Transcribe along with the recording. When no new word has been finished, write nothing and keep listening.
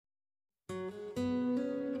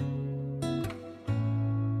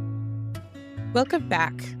Welcome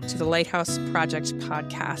back to the Lighthouse Project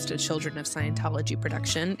podcast, a Children of Scientology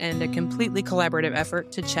production, and a completely collaborative effort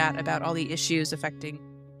to chat about all the issues affecting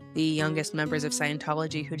the youngest members of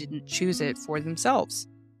Scientology who didn't choose it for themselves.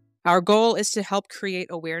 Our goal is to help create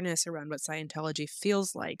awareness around what Scientology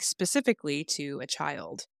feels like, specifically to a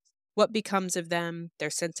child. What becomes of them, their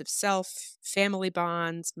sense of self, family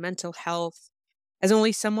bonds, mental health, as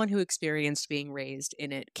only someone who experienced being raised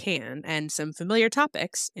in it can, and some familiar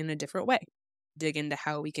topics in a different way. Dig into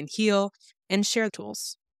how we can heal and share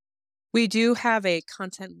tools. We do have a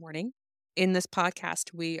content warning. In this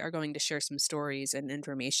podcast, we are going to share some stories and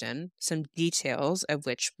information, some details of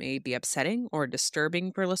which may be upsetting or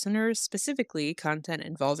disturbing for listeners, specifically content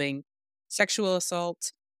involving sexual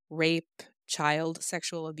assault, rape, child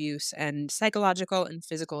sexual abuse, and psychological and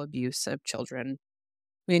physical abuse of children.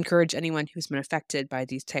 We encourage anyone who's been affected by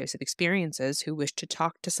these types of experiences who wish to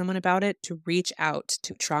talk to someone about it to reach out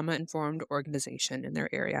to a trauma-informed organization in their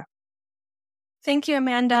area. Thank you,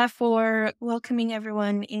 Amanda, for welcoming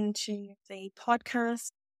everyone into the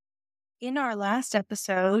podcast. In our last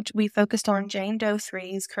episode, we focused on Jane Doe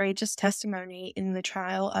 3's courageous testimony in the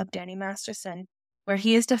trial of Danny Masterson, where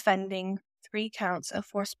he is defending 3 counts of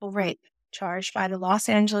forcible rape charged by the Los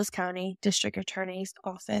Angeles County District Attorney's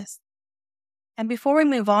Office. And before we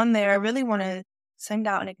move on there, I really want to send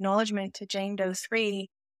out an acknowledgement to Jane Doe 3,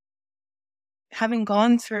 having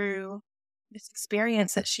gone through this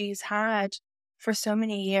experience that she's had for so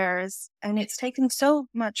many years. And it's taken so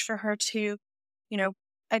much for her to,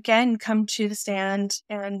 again, come to the stand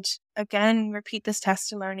and again, repeat this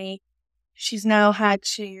testimony. She's now had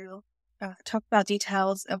to talk about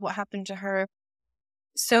details of what happened to her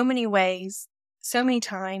so many ways, so many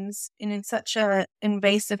times, and in such an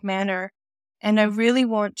invasive manner. And I really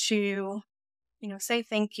want to, say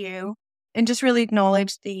thank you and just really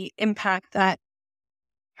acknowledge the impact that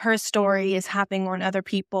her story is having on other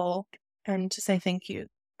people, and to say thank you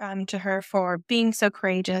to her for being so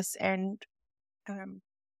courageous and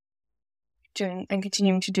doing and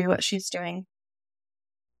continuing to do what she's doing.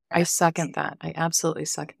 I second that. I absolutely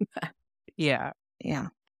second that. Yeah.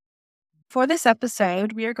 For this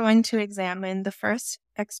episode, we are going to examine the first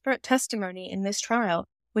expert testimony in this trial,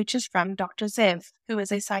 which is from Dr. Ziv, who is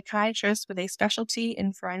a psychiatrist with a specialty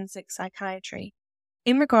in forensic psychiatry.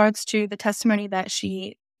 In regards to the testimony that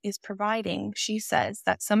she is providing, she says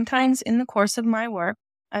that sometimes in the course of my work,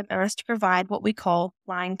 I'm asked to provide what we call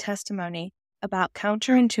blind testimony about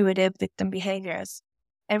counterintuitive victim behaviors.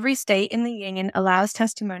 Every state in the Union allows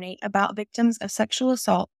testimony about victims of sexual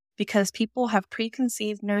assault because people have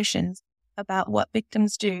preconceived notions about what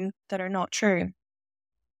victims do that are not true.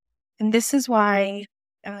 And this is why,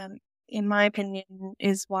 in my opinion,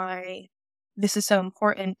 is why this is so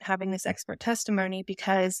important, having this expert testimony,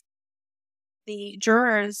 because the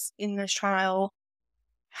jurors in this trial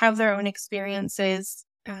have their own experiences,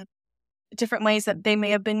 different ways that they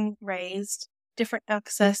may have been raised, different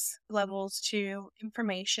access levels to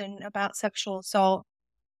information about sexual assault.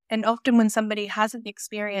 And often when somebody hasn't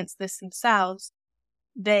experienced this themselves,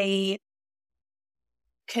 they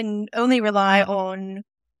can only rely on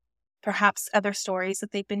perhaps other stories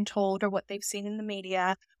that they've been told or what they've seen in the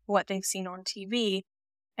media, or what they've seen on TV.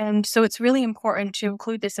 And so it's really important to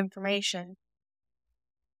include this information.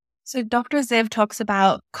 So Dr. Ziv talks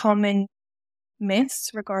about common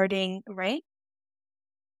myths regarding rape.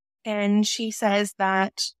 And she says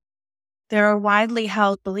that there are widely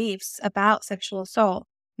held beliefs about sexual assault.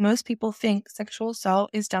 Most people think sexual assault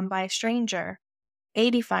is done by a stranger.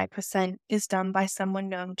 85% is done by someone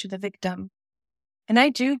known to the victim. And I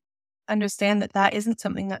do understand that that isn't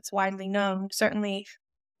something that's widely known. Certainly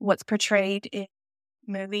what's portrayed in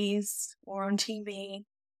movies or on TV,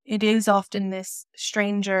 it is often this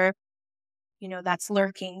stranger, that's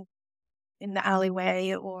lurking in the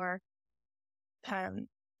alleyway or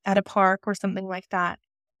at a park or something like that.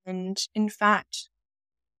 And in fact,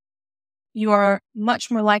 you are much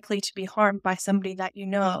more likely to be harmed by somebody that you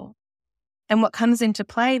know. And what comes into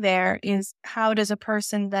play there is, how does a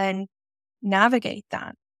person then navigate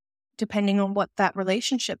that, depending on what that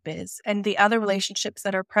relationship is and the other relationships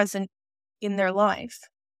that are present in their life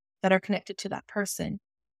that are connected to that person.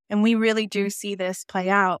 And we really do see this play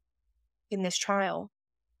out in this trial.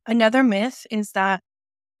 Another myth is that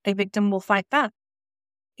a victim will fight back.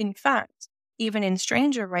 In fact, even in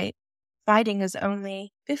stranger rape, fighting is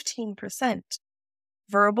only 15%.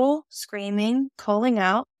 Verbal, screaming, calling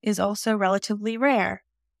out is also relatively rare,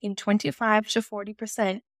 in 25 to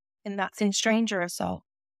 40%, and that's in stranger assault.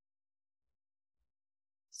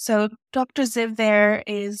 So Dr. Ziv there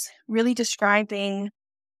is really describing,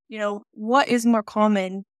 what is more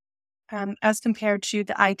common as compared to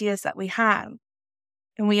the ideas that we have.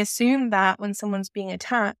 And we assume that when someone's being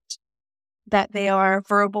attacked, that they are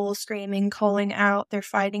verbal, screaming, calling out, they're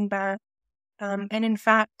fighting back. And in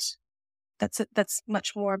fact, that's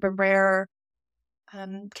much more of a rare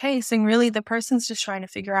case. And really, the person's just trying to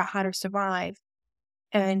figure out how to survive.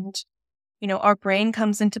 And, our brain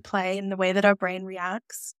comes into play in the way that our brain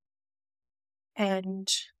reacts. And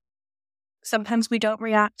sometimes we don't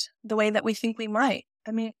react the way that we think we might.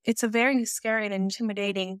 I mean, it's a very scary and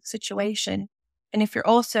intimidating situation. And if you're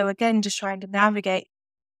also, again, just trying to navigate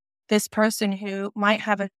this person who might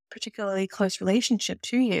have a particularly close relationship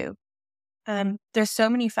to you, there's so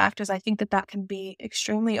many factors. I think that can be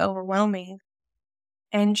extremely overwhelming.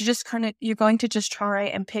 And you're going to just try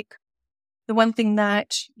and pick the one thing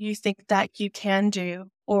that you think that you can do,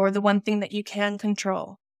 or the one thing that you can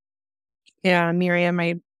control. Yeah, Miriam,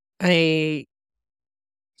 I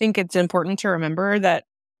think it's important to remember that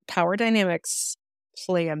power dynamics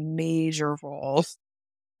play a major role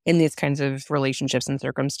in these kinds of relationships and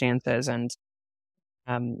circumstances. And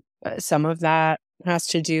some of that has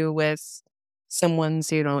to do with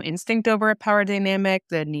someone's, instinct over a power dynamic,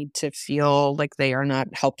 the need to feel like they are not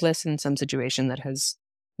helpless in some situation that has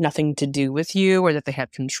nothing to do with you, or that they have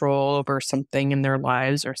control over something in their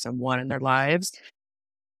lives or someone in their lives.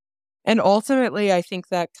 And ultimately, I think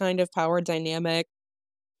that kind of power dynamic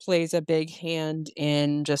plays a big hand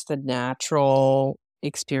in just the natural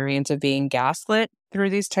experience of being gaslit through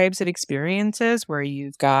these types of experiences, where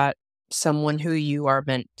you've got someone who you are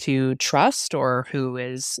meant to trust, or who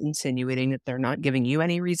is insinuating that they're not giving you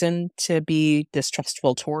any reason to be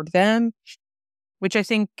distrustful toward them, which I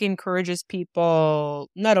think encourages people,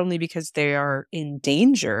 not only because they are in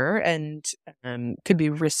danger and could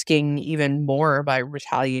be risking even more by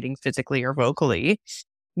retaliating physically or vocally,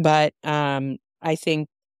 but I think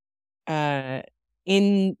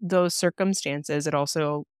in those circumstances, it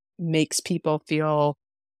also makes people feel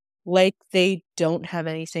like they don't have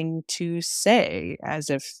anything to say,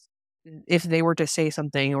 as if they were to say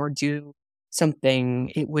something or do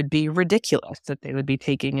something, it would be ridiculous, that they would be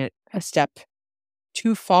taking it a step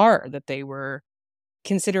too far, that they were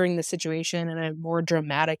considering the situation in a more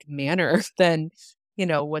dramatic manner than,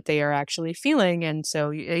 what they are actually feeling. And so,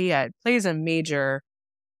 yeah, it plays a major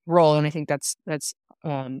role. And I think that's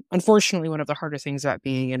unfortunately one of the harder things about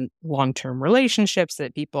being in long-term relationships,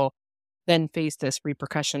 that people then face this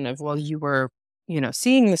repercussion of, well, you were,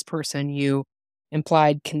 seeing this person, you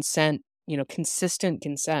implied consent, consistent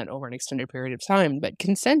consent over an extended period of time. But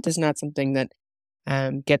consent is not something that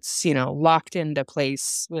gets, locked into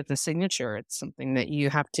place with a signature. It's something that you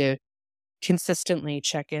have to consistently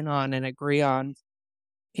check in on and agree on.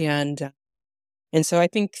 And so I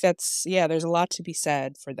think there's a lot to be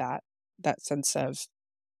said for that sense of,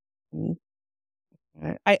 mm,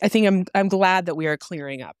 I think I'm glad that we are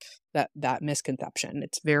clearing up that misconception.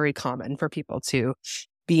 It's very common for people to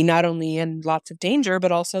be not only in lots of danger,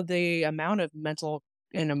 but also the amount of mental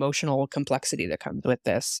and emotional complexity that comes with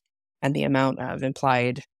this, and the amount of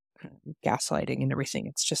implied gaslighting and everything.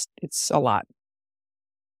 It's a lot.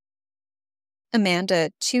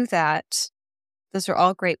 Amanda, to that, those are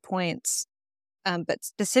all great points. But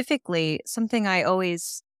specifically, something I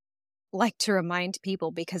always like to remind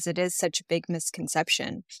people, because it is such a big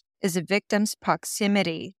misconception, is a victim's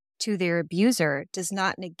proximity to their abuser does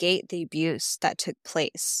not negate the abuse that took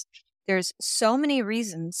place. There's so many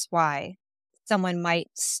reasons why someone might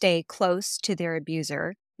stay close to their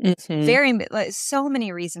abuser. So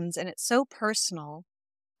many reasons, and it's so personal.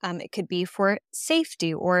 It could be for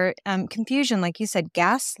safety or confusion, like you said,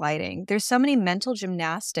 gaslighting. There's so many mental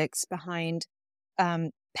gymnastics behind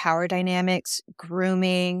power dynamics,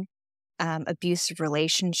 grooming, abusive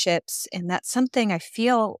relationships. And that's something I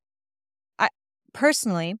feel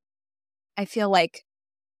like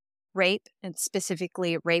rape, and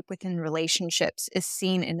specifically rape within relationships, is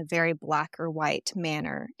seen in a very black or white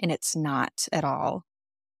manner, and it's not at all.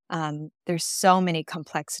 There's so many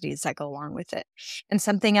complexities that go along with it. And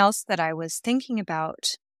something else that I was thinking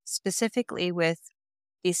about specifically with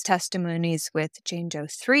these testimonies with Jane Doe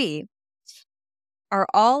 3 are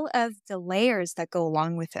all of the layers that go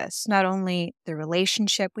along with this. Not only the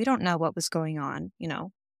relationship, we don't know what was going on,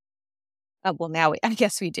 well, now I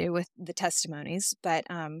guess we do with the testimonies, but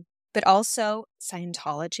also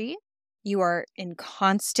Scientology. You are in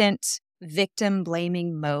constant victim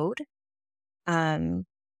blaming mode.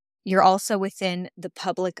 You're also within the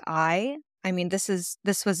public eye. I mean, this was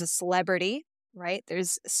a celebrity, right?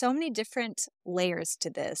 There's so many different layers to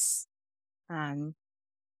this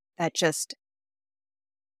that just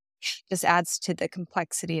adds to the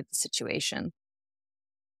complexity of the situation.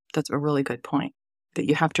 That's a really good point. that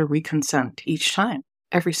you have to reconsent each time,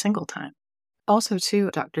 every single time. Also, too,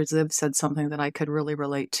 Dr. Zib said something that I could really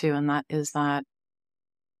relate to, and that is that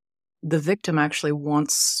the victim actually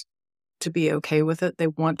wants to be okay with it. They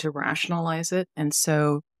want to rationalize it. And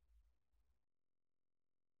so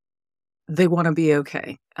they want to be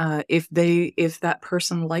okay. If that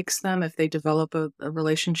person likes them, if they develop a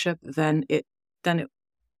relationship, then it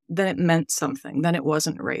meant something. Then it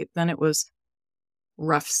wasn't rape. Then it was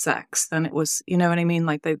rough sex. Then it was, you know what I mean?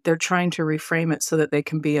 Like they're trying to reframe it so that they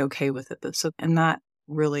can be okay with it. So, and that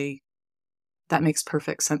makes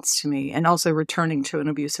perfect sense to me. And also returning to an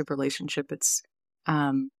abusive relationship, it's,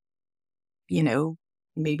 you know,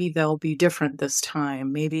 maybe they'll be different this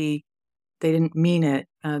time. Maybe they didn't mean it.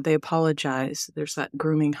 They apologize. There's that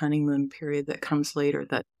grooming honeymoon period that comes later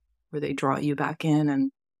where they draw you back in.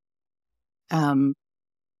 And,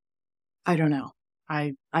 I don't know.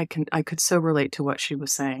 I could so relate to what she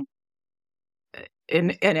was saying.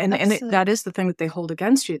 And that is the thing that they hold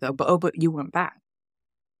against you though. But you went back.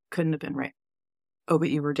 Couldn't have been rape. Oh, but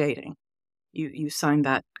you were dating. You signed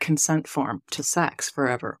that consent form to sex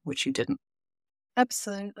forever, which you didn't.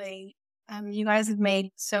 Absolutely. You guys have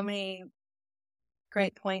made so many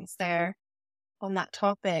great points there on that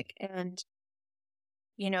topic. And,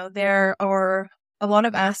 you know, there are a lot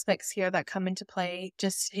of aspects here that come into play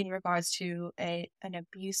just in regards to an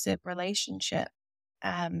abusive relationship,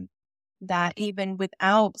 that even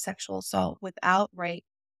without sexual assault, without rape,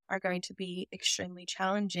 are going to be extremely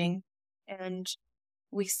challenging. And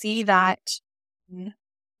we see that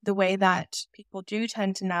the way that people do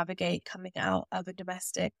tend to navigate coming out of a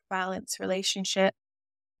domestic violence relationship.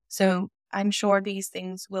 So I'm sure these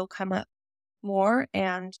things will come up more,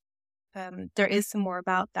 and there is some more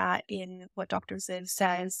about that in what Dr. Ziv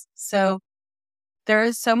says. So there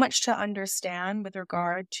is so much to understand with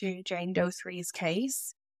regard to Jane Doe 3's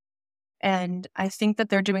case, and I think that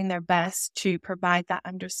they're doing their best to provide that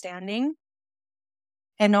understanding.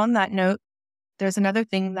 And on that note, there's another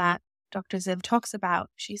thing that Dr. Ziv talks about.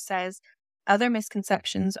 She says, other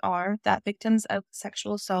misconceptions are that victims of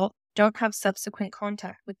sexual assault don't have subsequent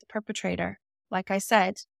contact with the perpetrator. Like I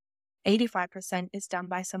said, 85% is done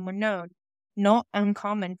by someone known. Not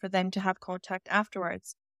uncommon for them to have contact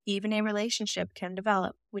afterwards. Even a relationship can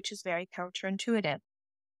develop, which is very counterintuitive.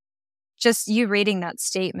 Just you reading that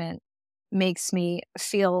statement makes me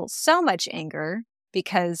feel so much anger,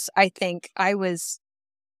 because I think I was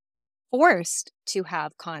forced to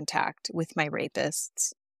have contact with my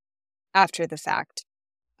rapists after the fact,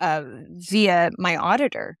 via my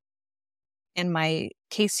auditor and my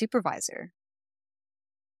case supervisor.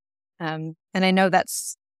 And I know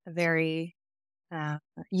that's a very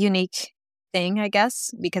unique thing, I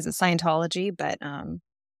guess, because it's Scientology, but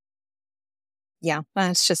yeah,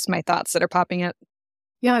 that's just my thoughts that are popping up.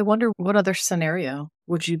 Yeah, I wonder what other scenario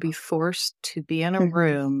would you be forced to be in a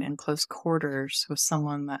room in close quarters with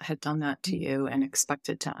someone that had done that to you and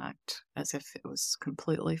expected to act as if it was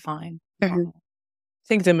completely fine? I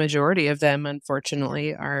think the majority of them,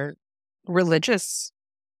 unfortunately, are religious,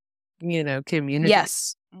 communities.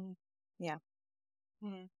 Yes. Yeah.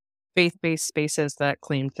 Faith-based spaces that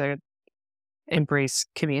claim to embrace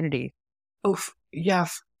community. Oh, yeah,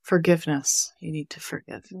 forgiveness. You need to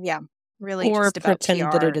forgive. Yeah. Really, or just about pretend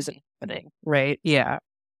PR. that it isn't happening, right? Yeah.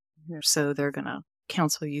 So they're going to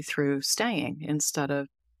counsel you through staying instead of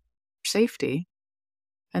safety.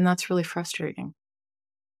 And that's really frustrating.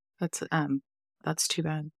 That's too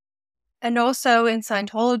bad. And also in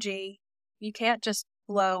Scientology, you can't just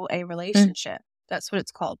blow a relationship. That's what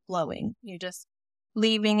it's called, blowing. You're just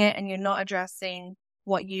leaving it and you're not addressing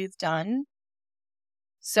what you've done.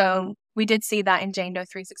 So we did see that in Jane Doe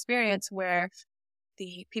 3's experience, where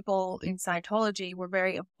the people in Scientology were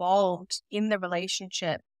very involved in the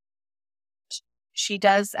relationship. She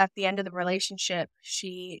does, at the end of the relationship,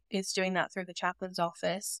 she is doing that through the chaplain's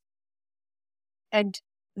office. And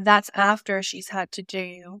that's after she's had to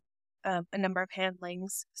do a number of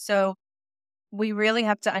handlings. So we really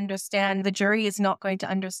have to understand, the jury is not going to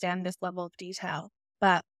understand this level of detail,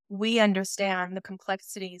 but we understand the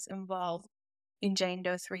complexities involved in Jane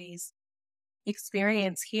Doe 3's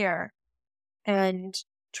experience here, and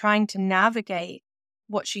trying to navigate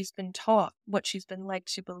what she's been taught, what she's been led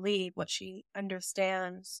to believe, what she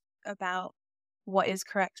understands about what is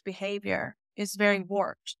correct behavior is very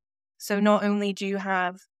warped. So not only do you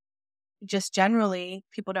have, just generally,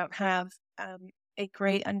 people don't have a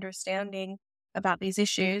great understanding about these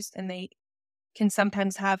issues, and they can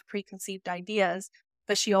sometimes have preconceived ideas,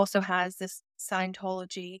 but she also has this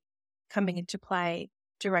Scientology coming into play,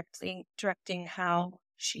 directing how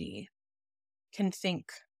she can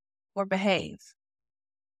think or behave.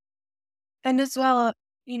 And as well,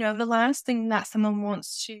 the last thing that someone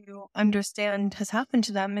wants to understand has happened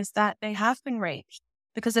to them is that they have been raped,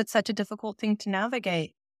 because it's such a difficult thing to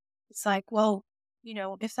navigate. It's like, well,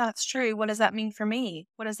 if that's true, what does that mean for me?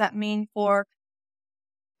 What does that mean for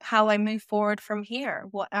how I move forward from here?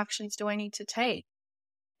 What actions do I need to take?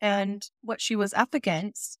 And what she was up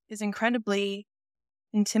against is incredibly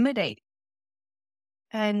intimidating.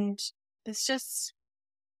 And it's just,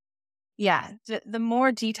 yeah, the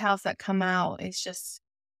more details that come out, it's just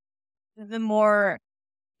the more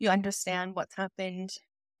you understand what's happened,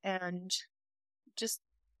 and just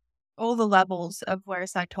all the levels of where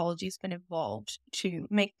Scientology's been involved to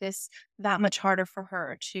make this that much harder for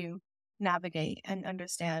her to navigate and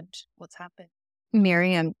understand what's happened.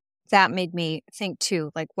 Miriam, that made me think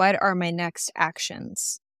too, like, what are my next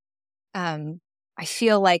actions? I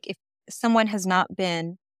feel like if someone has not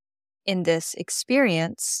been in this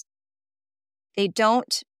experience, they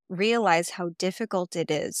don't realize how difficult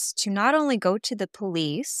it is to not only go to the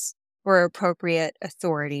police or appropriate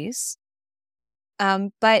authorities,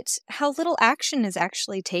 but how little action is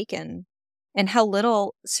actually taken and how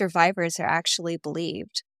little survivors are actually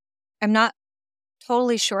believed. I'm not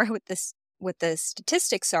totally sure what the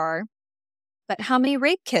statistics are, but how many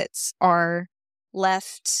rape kits are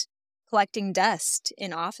left collecting dust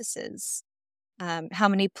in offices? How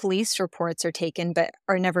many police reports are taken but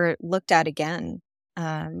are never looked at again?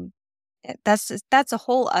 That's a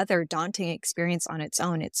whole other daunting experience on its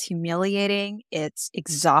own. It's humiliating. It's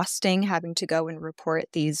exhausting having to go and report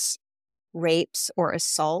these rapes or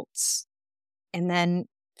assaults, and then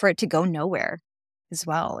for it to go nowhere as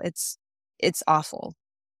well. It's awful.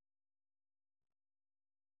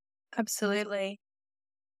 Absolutely.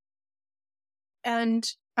 And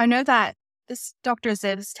I know that this Dr.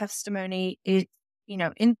 Ziv's testimony is,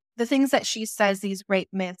 in the things that she says, these rape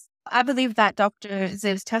myths, I believe that Dr.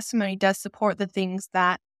 Ziv's testimony does support the things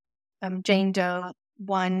that Jane Doe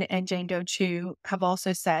 1 and Jane Doe 2 have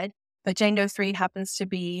also said. But Jane Doe 3 happens to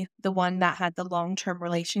be the one that had the long-term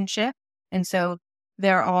relationship. And so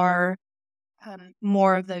there are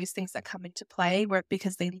more of those things that come into play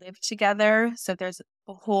because they live together. So there's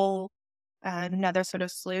a whole another sort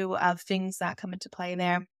of slew of things that come into play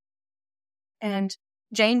there. And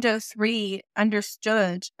Jane Doe 3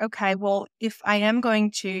 understood, okay, well, if I am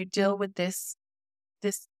going to deal with this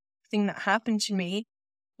thing that happened to me,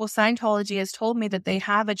 well, Scientology has told me that they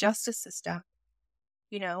have a justice system.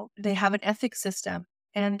 They have an ethics system,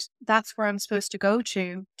 and that's where I'm supposed to go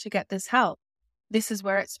to get this help. This is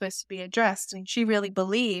where it's supposed to be addressed. And she really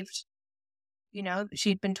believed,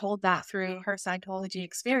 she'd been told that through her Scientology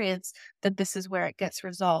experience, that this is where it gets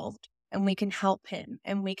resolved and we can help him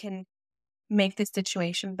and we can make this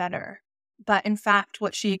situation better. But in fact,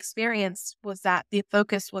 what she experienced was that the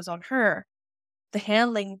focus was on her. The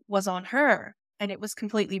handling was on her, and it was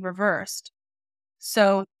completely reversed.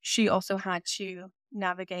 So she also had to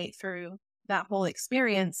navigate through that whole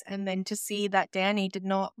experience, and then to see that Danny did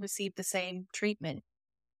not receive the same treatment,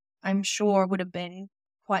 I'm sure would have been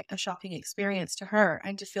quite a shocking experience to her,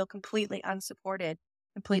 and to feel completely unsupported,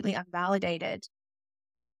 completely unvalidated.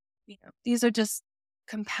 These are just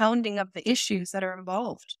compounding of the issues that are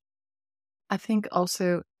involved. I think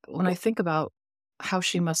also when I think about how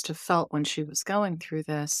she must have felt when she was going through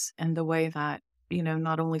this, and the way that,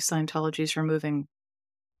 not only Scientology is removing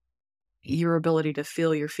your ability to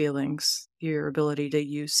feel your feelings, your ability to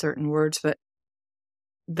use certain words, but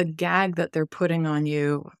the gag that they're putting on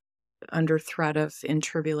you under threat of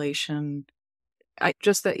intribulation,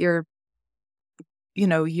 just that you're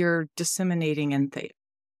disseminating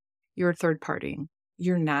you're third party,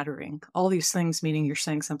 you're nattering, all these things, meaning you're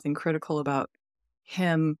saying something critical about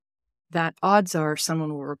him, that odds are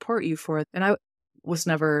someone will report you for it. And I was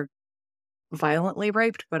never violently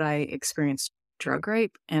raped, but I experienced drug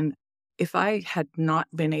rape. And if I had not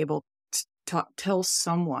been able to tell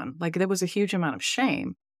someone, like, there was a huge amount of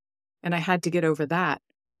shame and I had to get over that.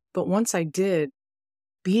 But once I did,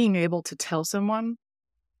 being able to tell someone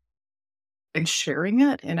and sharing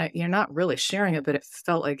it, and you're not really sharing it, but it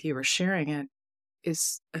felt like you were sharing it,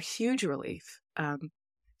 is a huge relief.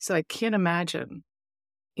 So I can't imagine,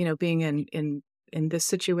 being in this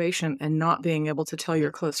situation and not being able to tell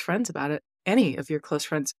your close friends about it, any of your close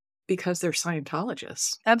friends, because they're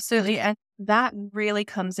Scientologists. Absolutely. And that really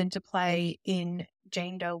comes into play in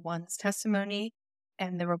Jane Doe 1's testimony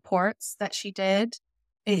and the reports that she did.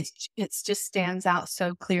 It just stands out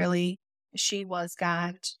so clearly. She was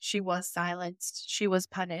gagged. She was silenced. She was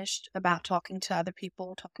punished about talking to other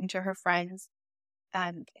people, talking to her friends.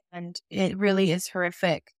 And it really is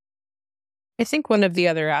horrific. I think one of the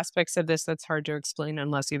other aspects of this that's hard to explain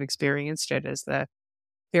unless you've experienced it is the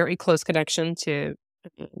very close connection to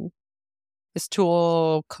um, this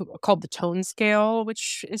tool called the tone scale,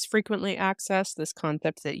 which is frequently accessed. This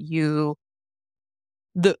concept that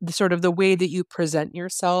the sort of the way that you present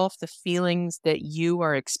yourself, the feelings that you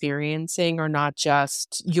are experiencing are not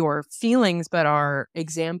just your feelings, but are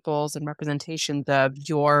examples and representations of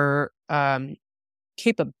your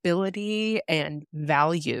capability and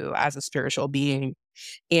value as a spiritual being.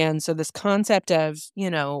 And so this concept of,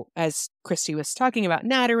 as Christy was talking about,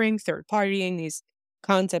 nattering, third partying, these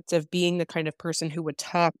concepts of being the kind of person who would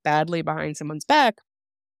talk badly behind someone's back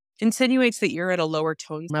insinuates that you're at a lower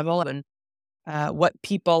tone level and what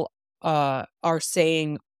people are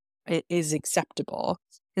saying is acceptable.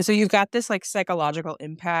 And so you've got this like psychological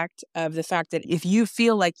impact of the fact that if you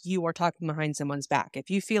feel like you are talking behind someone's back, if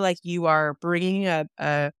you feel like you are bringing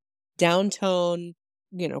a downtone,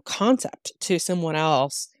 concept to someone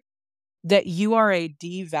else, that you are a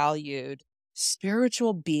devalued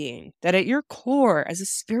spiritual being, that at your core, as a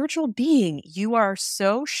spiritual being, you are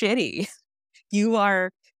so shitty. You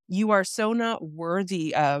are so not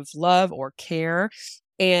worthy of love or care,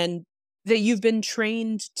 and that you've been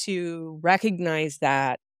trained to recognize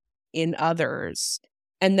that in others,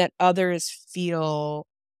 and that others feel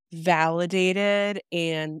validated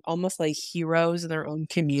and almost like heroes in their own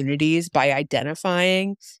communities by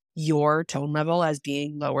identifying your tone level as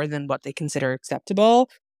being lower than what they consider acceptable,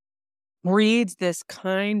 breeds this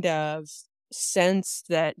kind of sense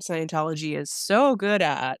that Scientology is so good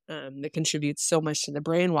at, that contributes so much to the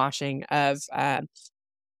brainwashing of,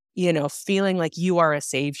 feeling like you are a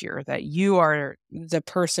savior, that you are the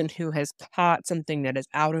person who has caught something that is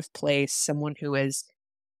out of place, someone who is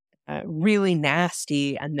really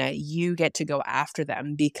nasty, and that you get to go after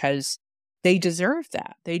them because they deserve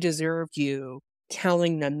that. They deserve you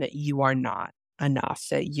telling them that you are not enough,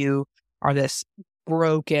 that you are this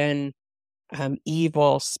broken,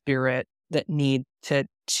 evil spirit that need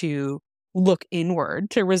to look inward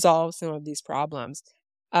to resolve some of these problems.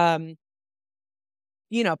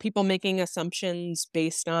 People making assumptions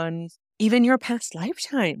based on even your past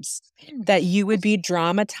lifetimes, that you would be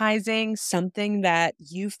dramatizing something that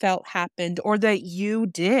you felt happened or that you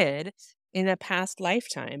did in a past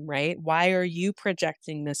lifetime, right? Why are you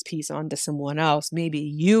projecting this piece onto someone else? Maybe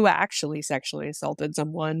you actually sexually assaulted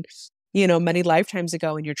someone, many lifetimes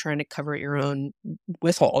ago, and you're trying to cover your own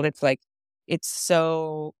withhold. It's like, it's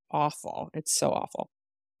so awful. It's so awful.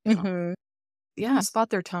 Mm-hmm. Yeah,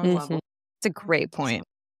 spot their tone level. It's a great point.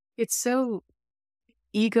 It's so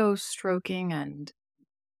ego stroking and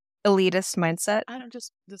elitist mindset. I don't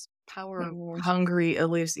just this power hungry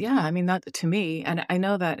elitist. Yeah, I mean that to me, and I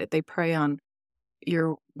know that they prey on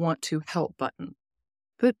your want to help button,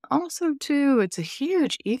 but also too, it's a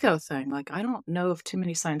huge ego thing. Like I don't know of too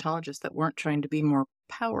many Scientologists that weren't trying to be more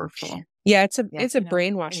powerful. Yeah, it's a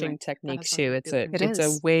brainwashing technique too. It's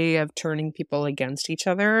a way of turning people against each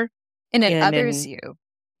other, and it others you.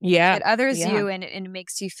 Yeah. It others you, and it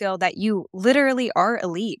makes you feel that you literally are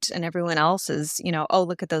elite and everyone else is, oh,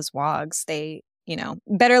 look at those wogs. They,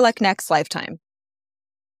 better luck next lifetime.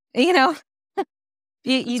 You do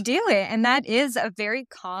it. And that is a very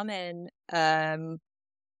common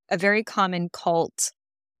cult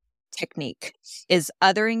technique, is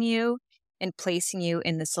othering you and placing you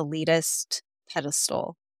in this elitist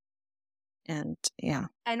pedestal. And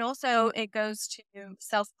And also it goes to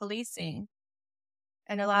self-policing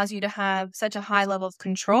and allows you to have such a high level of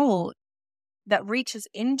control that reaches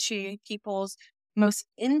into people's most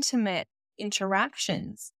intimate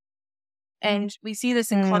interactions. And we see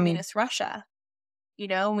this in communist Russia,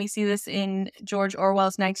 and we see this in George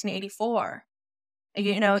Orwell's 1984.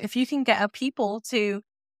 If you can get a people to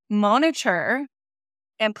monitor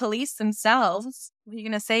and police themselves, you're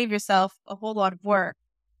going to save yourself a whole lot of work.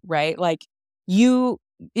 Right? Like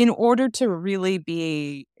in order to really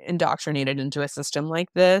be indoctrinated into a system like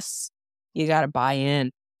this, you got to buy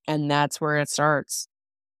in. And that's where it starts.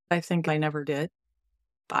 I think I never did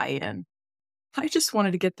buy in. I just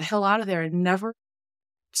wanted to get the hell out of there and never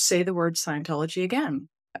say the word Scientology again.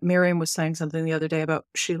 Miriam was saying something the other day about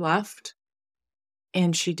she left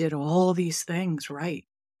and she did all these things right.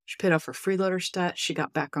 She paid off her freeloader stat. She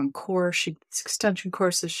got back on course. She did extension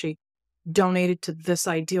courses. She donated to this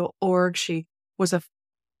ideal org. She was a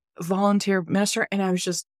volunteer minister, and I was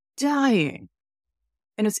just dying.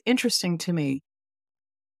 And it's interesting to me.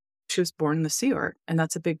 She was born in the Sea Org, and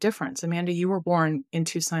that's a big difference. Amanda, you were born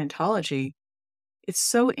into Scientology. It's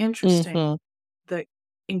so interesting, the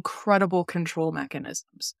incredible control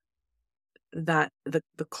mechanisms that the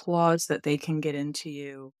claws that they can get into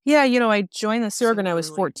you. Yeah, I joined the Sea Org when I was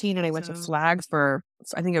 14, and I went to Flag for,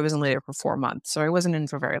 I think I was only there for 4 months, so I wasn't in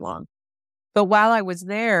for very long. But while I was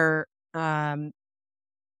there,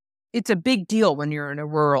 it's a big deal when you're in a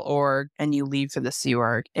rural org and you leave for the Sea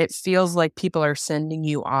Org. It feels like people are sending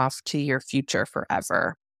you off to your future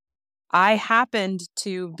forever. I happened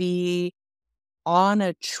to be on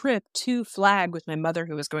a trip to Flag with my mother,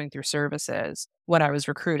 who was going through services when I was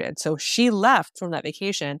recruited. So she left from that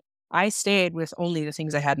vacation. I stayed with only the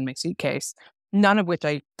things I had in my suitcase, none of which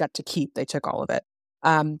I got to keep. They took all of it.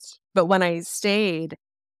 But when I stayed,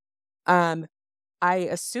 um, I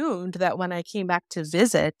assumed that when I came back to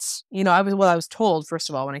visit, I was told, first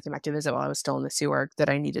of all, when I came back to visit while I was still in the Sea Org, that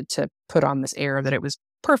I needed to put on this air that it was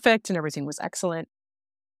perfect and everything was excellent,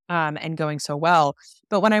 and going so well.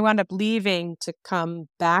 But when I wound up leaving to come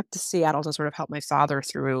back to Seattle to sort of help my father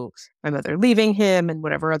through my mother leaving him and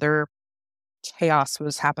whatever other chaos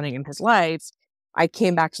was happening in his life, I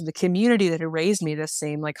came back to the community that had raised me, the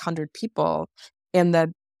same like 100 people, and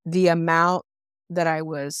the amount that I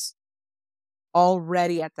was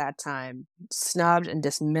already at that time snubbed and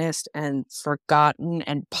dismissed and forgotten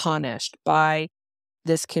and punished by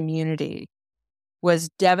this community was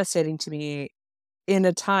devastating to me in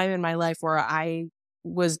a time in my life where I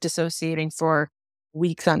was dissociating for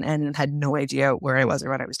weeks on end and had no idea where I was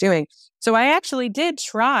or what I was doing. So I actually did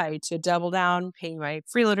try to double down, pay my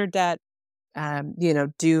freeloader debt,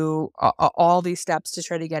 do all these steps to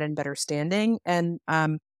try to get in better standing. And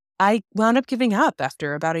I wound up giving up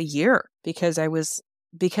after about a year because I was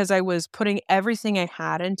putting everything I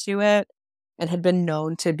had into it and had been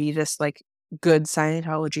known to be this like good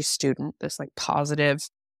Scientology student, this like positive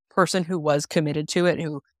person who was committed to it,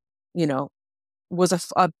 who,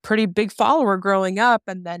 was a pretty big follower growing up,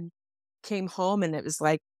 and then came home and it was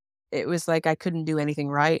like I couldn't do anything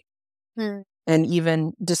right. And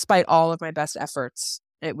even despite all of my best efforts,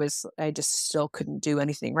 I just still couldn't do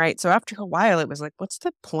anything right. So after a while, it was like, what's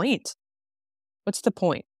the point? What's the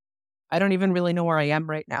point? I don't even really know where I am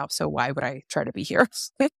right now. So why would I try to be here?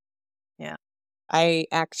 Yeah. I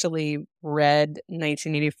actually read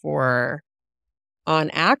 1984 on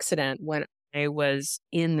accident when I was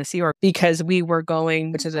in the Sea Org because we were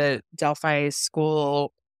going to the Delphi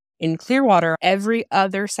school in Clearwater. Every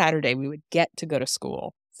other Saturday, we would get to go to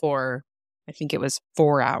school for, I think it was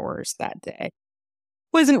 4 hours that day.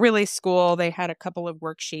 Wasn't really school. They had a couple of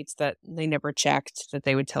worksheets that they never checked that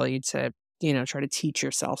they would tell you to, try to teach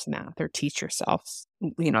yourself math or teach yourself,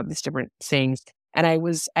 these different things. And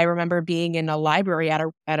I remember being in a library at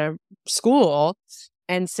a school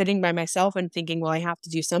and sitting by myself and thinking, well, I have to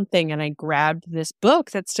do something. And I grabbed this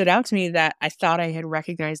book that stood out to me that I thought I had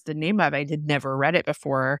recognized the name of. I had never read it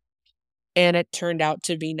before. And it turned out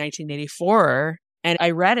to be 1984. And I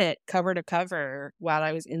read it cover to cover while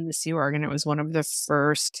I was in the Sea Org. And it was one of the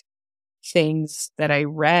first things that I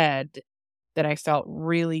read that I felt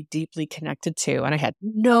really deeply connected to. And I had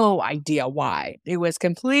no idea why. It was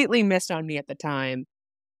completely missed on me at the time.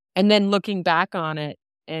 And then looking back on it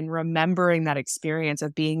and remembering that experience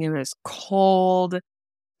of being in this cold,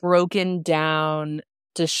 broken down,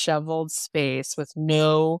 disheveled space with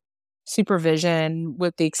no supervision,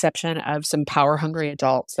 with the exception of some power hungry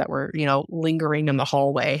adults that were, lingering in the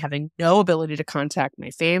hallway, having no ability to contact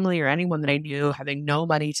my family or anyone that I knew, having no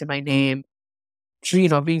money to my name,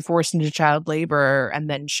 being forced into child labor and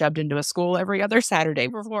then shoved into a school every other Saturday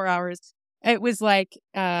for 4 hours. It was like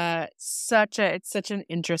it's such an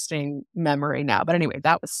interesting memory now. But anyway,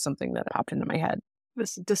 that was something that popped into my head.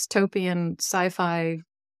 This dystopian sci-fi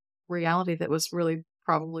reality that was really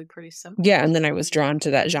probably pretty simple. Yeah, and then I was drawn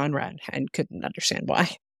to that genre and couldn't understand why.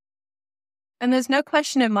 And there's no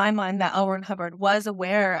question in my mind that L. Ron Hubbard was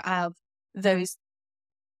aware of those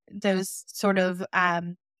sort of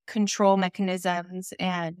control mechanisms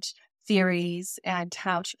and theories and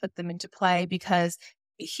how to put them into play, because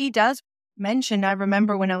he does mention, I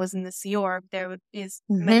remember when I was in the Sea Org, there is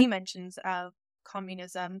many mentions of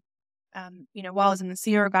communism. While I was in the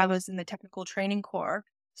Sea Org, I was in the Technical Training Corps.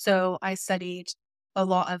 So I studied a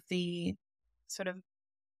lot of the sort of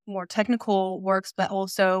more technical works, but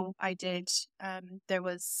also I did, there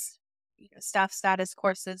was staff status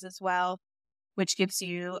courses as well, which gives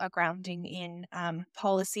you a grounding in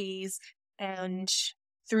policies. And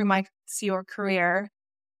through my Sea Org career,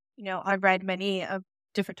 I read many of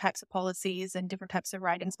different types of policies and different types of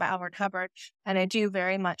writings by L. Ron Hubbard. And I do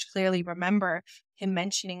very much clearly remember him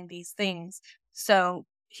mentioning these things. So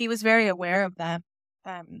he was very aware of them.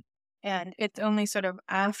 And it's only sort of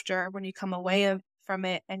after, when you come away from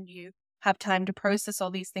it and you have time to process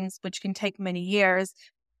all these things, which can take many years,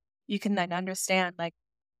 you can then understand, like,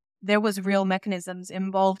 there was real mechanisms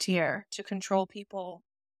involved here to control people.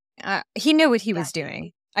 He knew what he was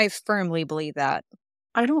doing. I firmly believe that.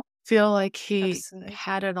 I don't feel like he Absolutely.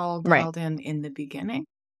 had it all Right. dialed in the beginning,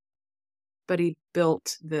 but he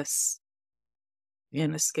built this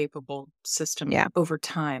inescapable system Yeah. over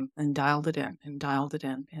time and dialed it in and dialed it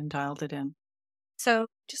in and dialed it in. So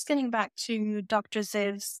just getting back to Dr.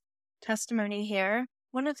 Ziv's testimony here,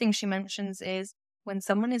 one of the things she mentions is when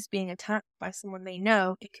someone is being attacked by someone they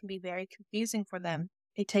know, it can be very confusing for them.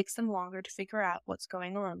 It takes them longer to figure out what's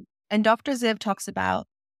going on. And Dr. Ziv talks about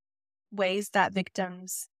ways that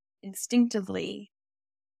victims instinctively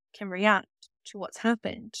can react to what's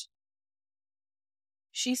happened.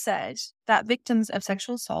 She said that victims of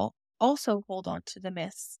sexual assault also hold on to the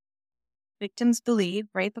myths. Victims believe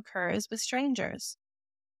rape occurs with strangers.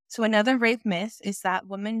 So another rape myth is that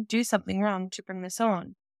women do something wrong to bring this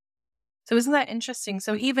on. So isn't that interesting?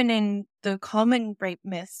 So even in the common rape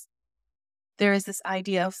myths, there is this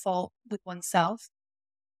idea of fault with oneself,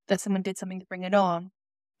 that someone did something to bring it on.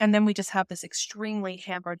 And then we just have this extremely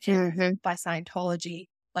hammered by Scientology,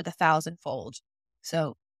 like 1,000-fold.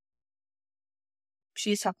 So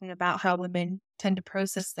she's talking about how women tend to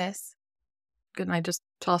process this. Good. And I just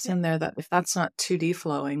toss in there that if that's not 2D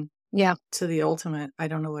flowing to the ultimate, I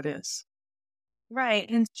don't know what is. Right.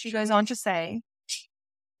 And she goes on to say,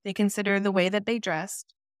 they consider the way that they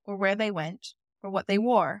dressed or where they went or what they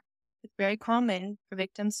wore. It's very common for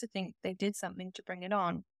victims to think they did something to bring it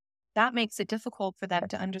on. That makes it difficult for them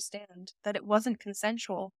to understand that it wasn't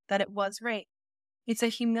consensual, that it was rape. It's a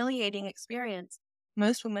humiliating experience.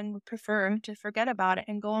 Most women would prefer to forget about it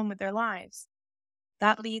and go on with their lives.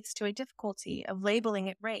 That leads to a difficulty of labeling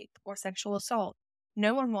it rape or sexual assault.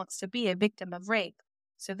 No one wants to be a victim of rape,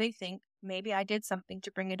 so they think, maybe I did something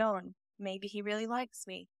to bring it on. Maybe he really likes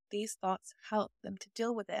me. These thoughts help them to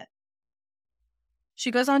deal with it. She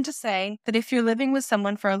goes on to say that if you're living with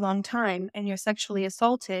someone for a long time and you're sexually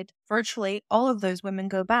assaulted, virtually all of those women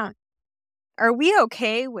go back. Are we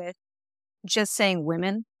okay with just saying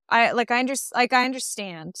women? I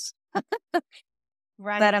understand,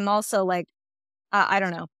 Right. but I'm also like, I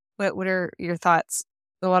don't know. What are your thoughts?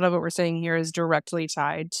 A lot of what we're saying here is directly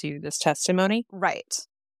tied to this testimony, Right.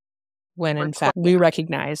 when in fact we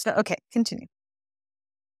recognize. So, okay, continue.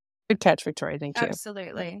 Good catch, Victoria. Thank you.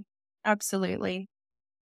 Absolutely. Absolutely.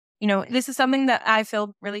 You know, this is something that I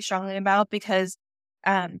feel really strongly about because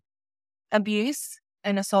abuse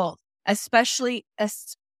and assault, especially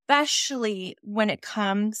when it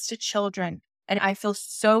comes to children. And I feel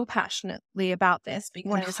so passionately about this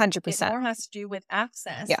because 100%. it more has to do with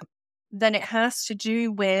access than it has to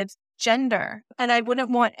do with gender. And I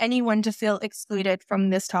wouldn't want anyone to feel excluded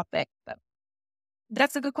from this topic. But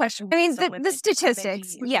that's a good question. I mean, the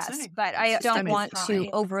statistics, yes, but I don't want to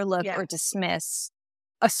overlook or dismiss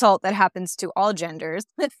assault that happens to all genders.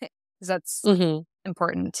 That's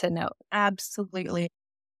important to note. Absolutely.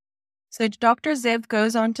 So Dr. Ziv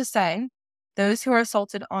goes on to say, those who are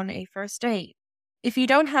assaulted on a first date, if you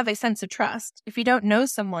don't have a sense of trust, if you don't know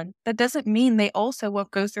someone, that doesn't mean they also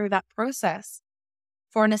won't go through that process.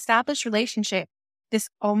 For an established relationship, this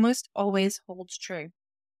almost always holds true.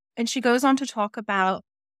 And she goes on to talk about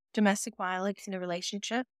domestic violence in a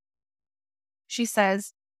relationship. She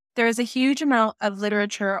says, there is a huge amount of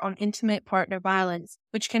literature on intimate partner violence,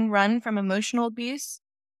 which can run from emotional abuse,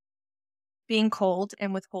 being cold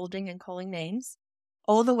and withholding and calling names,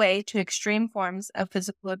 all the way to extreme forms of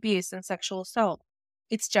physical abuse and sexual assault.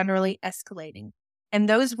 It's generally escalating. And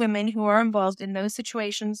those women who are involved in those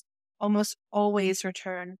situations almost always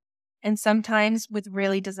return, and sometimes with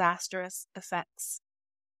really disastrous effects.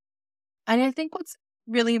 And I think what's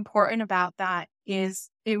really important about that is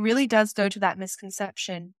it really does go to that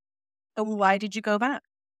misconception. Oh, well, why did you go back?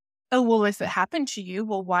 Oh, well, if it happened to you,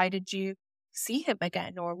 well, why did you see him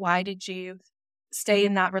again? Or why did you stay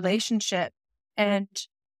in that relationship? And,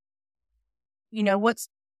 you know, what's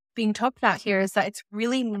being talked about here is that it's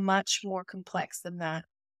really much more complex than that.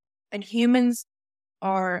 And humans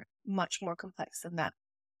are much more complex than that.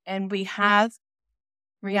 And we have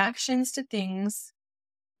reactions to things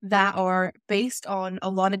that are based on a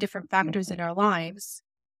lot of different factors in our lives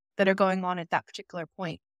that are going on at that particular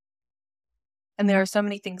point. And there are so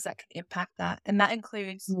many things that can impact that. And that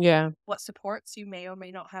includes what supports you may or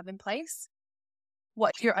may not have in place,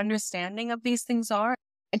 what your understanding of these things are.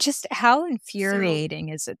 Just how infuriating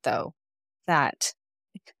is it, though, that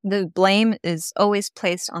the blame is always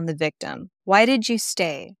placed on the victim? Why did you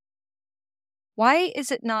stay? Why is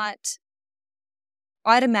it not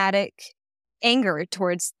automatic anger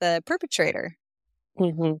towards the perpetrator?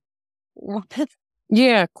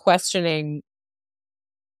 Questioning.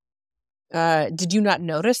 Did you not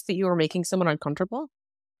notice that you were making someone uncomfortable?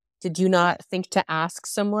 Did you not think to ask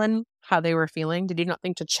someone how they were feeling? Did you not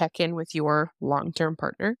think to check in with your long-term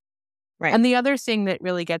partner? Right. And the other thing that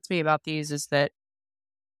really gets me about these is that,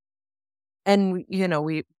 and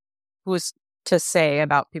we who's to say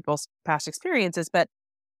about people's past experiences, but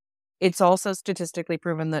it's also statistically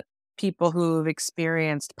proven that people who've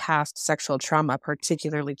experienced past sexual trauma,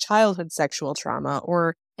 particularly childhood sexual trauma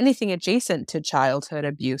or anything adjacent to childhood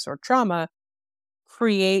abuse or trauma,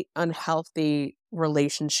 create unhealthy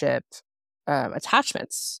relationship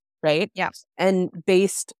attachments, right? Yeah. And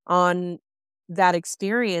based on that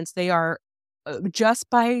experience, they are just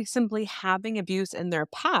by simply having abuse in their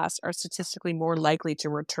past are statistically more likely to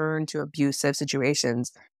return to abusive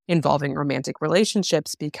situations involving romantic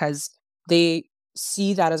relationships because they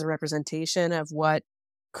see that as a representation of what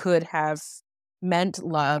could have meant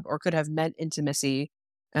love or could have meant intimacy,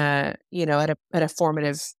 at a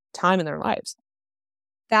formative time in their lives.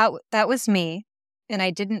 That was me, and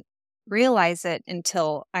I didn't realize it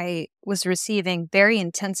until I was receiving very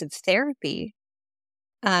intensive therapy,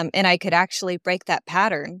 and I could actually break that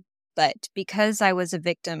pattern. But because I was a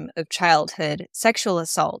victim of childhood sexual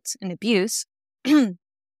assault and abuse,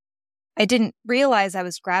 I didn't realize I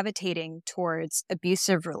was gravitating towards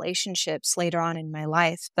abusive relationships later on in my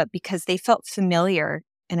life, but because they felt familiar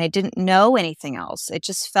and I didn't know anything else, it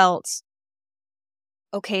just felt,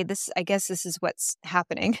 okay, I guess this is what's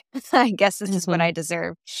happening. I guess this is what I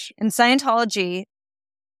deserve. And Scientology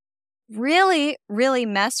really, really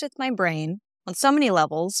messed with my brain on so many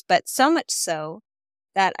levels, but so much so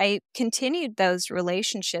that I continued those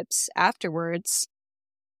relationships afterwards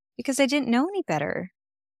because I didn't know any better.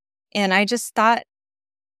 And I just thought,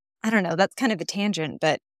 I don't know, that's kind of a tangent,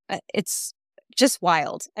 but it's just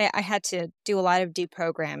wild. I had to do a lot of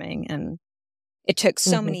deprogramming, and it took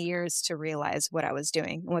so many years to realize what I was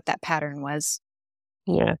doing and what that pattern was.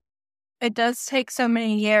 Yeah. It does take so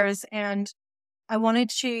many years. And I wanted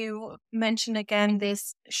to mention again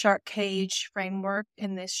this shark cage framework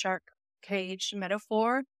and this shark cage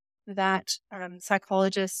metaphor that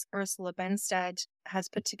psychologist Ursula Benstead has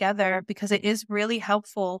put together, because it is really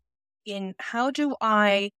helpful in how do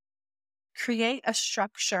I create a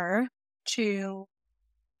structure to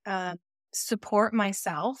support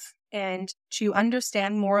myself and to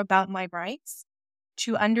understand more about my rights,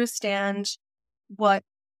 to understand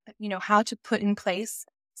how to put in place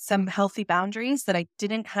some healthy boundaries that I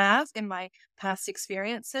didn't have in my past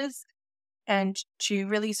experiences, and to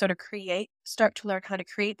really sort of start to learn how to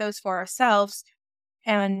create those for ourselves.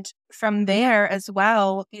 And from there as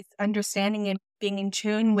well, it's understanding and being in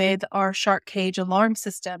tune with our shark cage alarm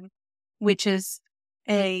system, which is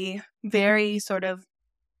a very sort of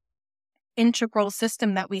integral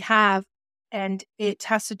system that we have. And it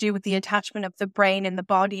has to do with the attachment of the brain and the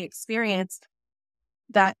body experience,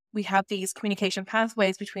 that we have these communication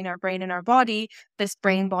pathways between our brain and our body, this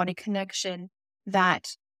brain-body connection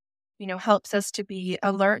that, helps us to be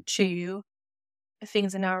alert to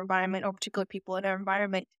things in our environment or particular people in our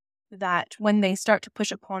environment, that when they start to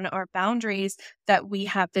push upon our boundaries, that we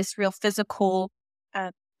have this real physical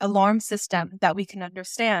alarm system that we can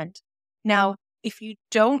understand. Now, if you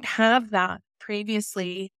don't have that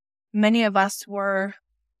previously, many of us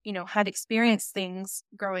had experienced things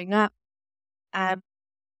growing up,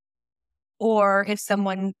 or if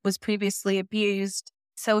someone was previously abused.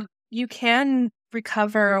 So you can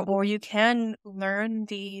recover or you can learn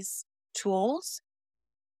these tools.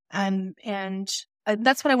 And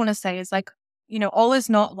that's what I want to say is all is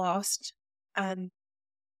not lost.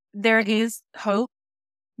 There is hope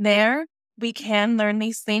there. We can learn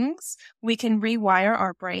these things. We can rewire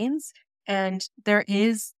our brains. And there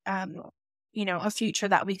is, a future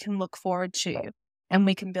that we can look forward to. And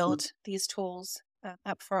we can build these tools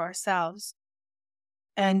up for ourselves.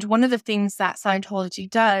 And one of the things that Scientology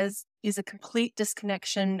does is a complete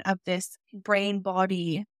disconnection of this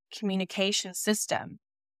brain-body communication system.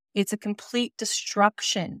 It's a complete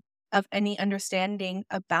destruction of any understanding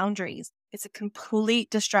of boundaries. It's a complete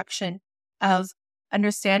destruction of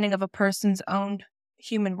understanding of a person's own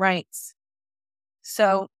human rights.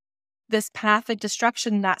 So this path of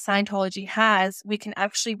destruction that Scientology has, we can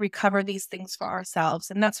actually recover these things for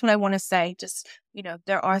ourselves. And that's what I want to say. Just,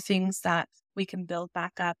 there are things that we can build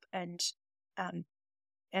back up, and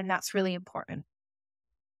that's really important.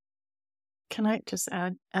 Can I just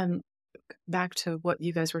add, back to what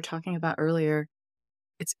you guys were talking about earlier?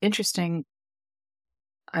 It's interesting.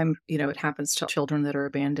 It happens to children that are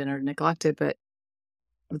abandoned or neglected, but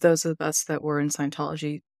those of us that were in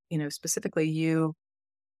Scientology, specifically, you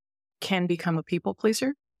can become a people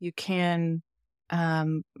pleaser. You can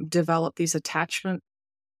develop these attachment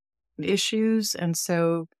issues. And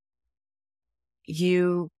so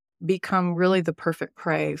you become really the perfect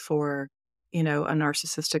prey for, a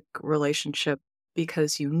narcissistic relationship,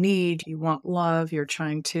 because you want love, you're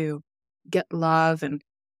trying to get love, and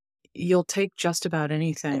you'll take just about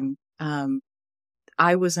anything.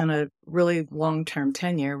 I was in a really long-term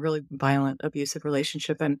 10-year, really violent, abusive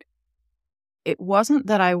relationship, and it wasn't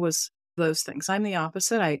that I was those things. I'm the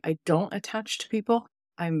opposite. I don't attach to people.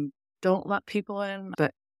 Don't let people in,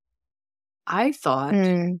 but I thought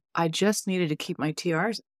I just needed to keep my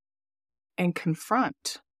TRs and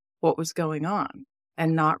confront what was going on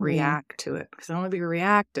and not react to it, because I don't want to be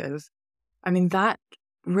reactive. I mean, that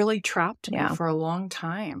really trapped me for a long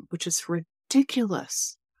time, which is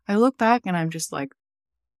ridiculous. I look back and I'm just like,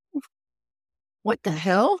 what the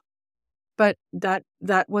hell? But that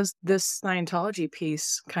was this Scientology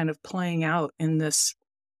piece kind of playing out in this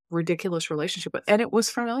ridiculous relationship. And it was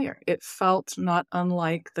familiar. It felt not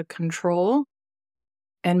unlike the control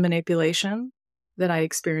and manipulation that I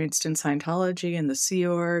experienced in Scientology and the Sea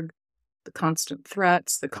Org, the constant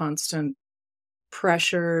threats, the constant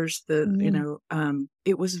pressures,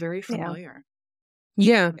 it was very familiar.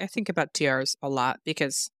 Yeah, I think about TRs a lot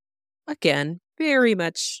because, again, very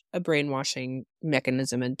much a brainwashing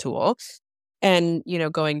mechanism and tool. And,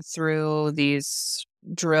 going through these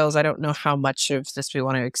drills, I don't know how much of this we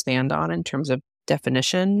want to expand on in terms of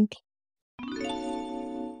definition.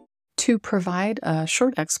 To provide a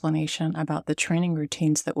short explanation about the training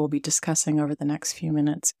routines that we'll be discussing over the next few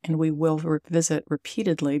minutes, and we will revisit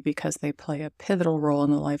repeatedly because they play a pivotal role in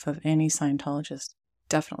the life of any Scientologist,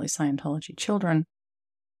 definitely Scientology children.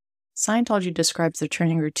 Scientology describes the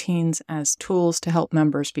training routines as tools to help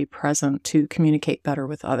members be present to communicate better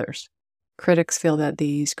with others. Critics feel that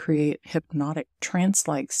these create hypnotic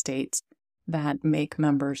trance-like states that make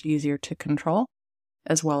members easier to control,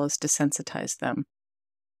 as well as desensitize them.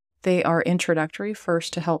 They are introductory,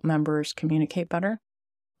 first to help members communicate better.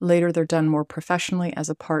 Later, they're done more professionally as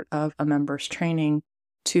a part of a member's training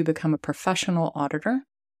to become a professional auditor,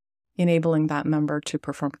 enabling that member to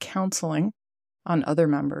perform counseling on other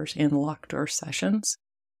members in locked-door sessions,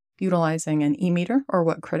 utilizing an e-meter, or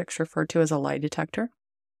what critics refer to as a lie detector,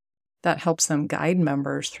 that helps them guide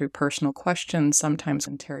members through personal questions, sometimes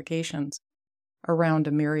interrogations, around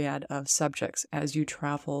a myriad of subjects as you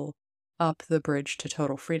travel up the bridge to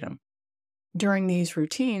total freedom. During these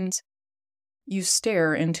routines, you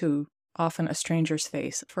stare into often a stranger's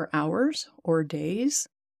face for hours or days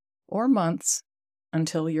or months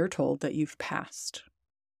until you're told that you've passed.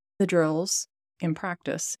 The drills, in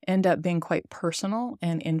practice, end up being quite personal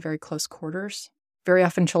and in very close quarters. Very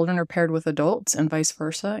often children are paired with adults and vice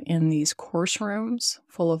versa in these course rooms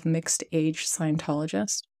full of mixed-age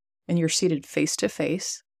Scientologists, and you're seated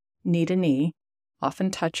face-to-face, knee-to-knee,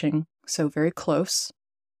 often touching, so very close,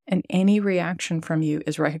 and any reaction from you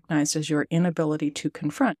is recognized as your inability to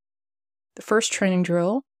confront. The first training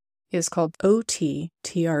drill is called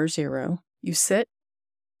OTTR0. You sit,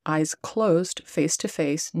 eyes closed,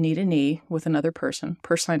 face-to-face, knee-to-knee with another person.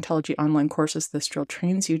 Per Scientology online courses, this drill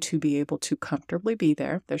trains you to be able to comfortably be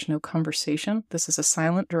there. There's no conversation. This is a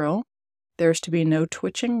silent drill. There's to be no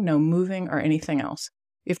twitching, no moving, or anything else.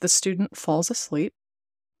 If the student falls asleep,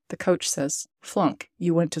 the coach says, "Flunk,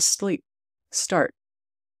 you went to sleep. Start."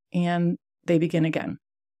 And they begin again.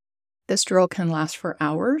 This drill can last for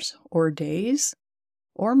hours or days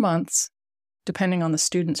or months, depending on the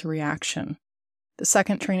student's reaction. The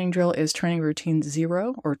second training drill is Training Routine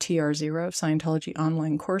 0, or TR0. Scientology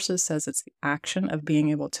online courses says it's the action of being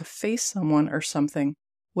able to face someone or something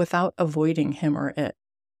without avoiding him or it,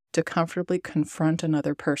 to comfortably confront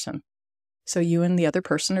another person. So you and the other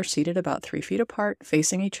person are seated about 3 feet apart,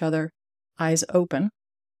 facing each other, eyes open,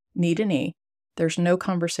 knee to knee. There's no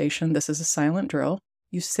conversation. This is a silent drill.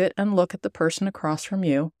 You sit and look at the person across from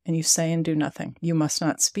you, and you say and do nothing. You must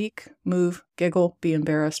not speak, move, giggle, be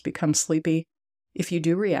embarrassed, become sleepy. If you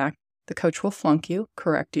do react, the coach will flunk you,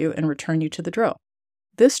 correct you, and return you to the drill.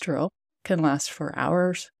 This drill can last for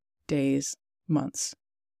hours, days, months.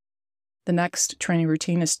 The next training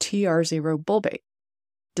routine is TR0 Bullbait,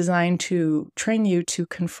 designed to train you to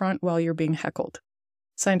confront while you're being heckled.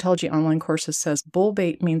 Scientology online courses says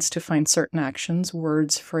bullbait means to find certain actions,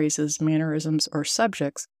 words, phrases, mannerisms, or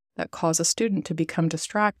subjects that cause a student to become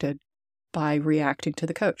distracted by reacting to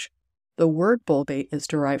the coach. The word bullbait is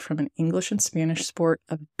derived from an English and Spanish sport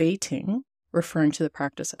of baiting, referring to the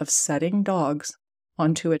practice of setting dogs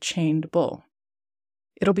onto a chained bull.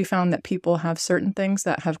 It'll be found that people have certain things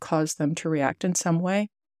that have caused them to react in some way,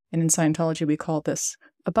 and in Scientology we call this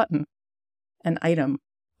a button, an item,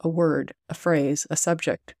 a word, a phrase, a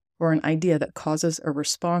subject, or an idea that causes a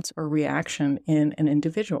response or reaction in an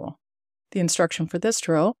individual. The instruction for this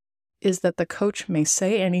drill is that the coach may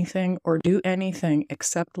say anything or do anything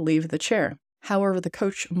except leave the chair. However, the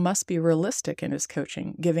coach must be realistic in his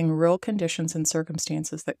coaching, giving real conditions and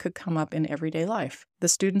circumstances that could come up in everyday life. The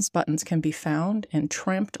student's buttons can be found and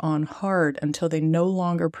tramped on hard until they no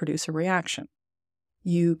longer produce a reaction.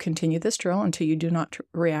 You continue this drill until you do not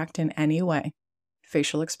react in any way.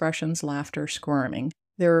 Facial expressions, laughter, squirming.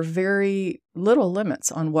 There are very little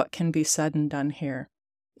limits on what can be said and done here.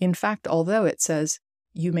 In fact, although it says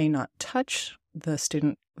you may not touch the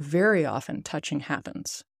student, very often touching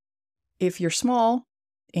happens. If you're small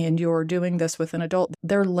and you're doing this with an adult,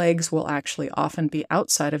 their legs will actually often be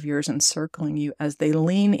outside of yours and circling you as they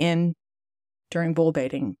lean in during bull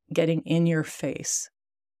baiting, getting in your face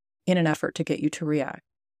in an effort to get you to react.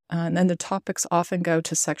 And then the topics often go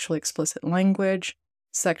to sexually explicit language,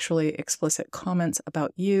 sexually explicit comments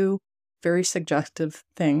about you, very suggestive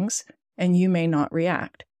things, and you may not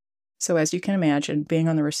react. So as you can imagine, being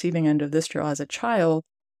on the receiving end of this drill as a child,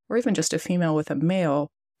 or even just a female with a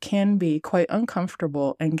male, can be quite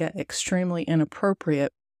uncomfortable and get extremely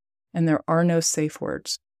inappropriate, and there are no safe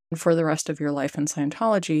words. And for the rest of your life in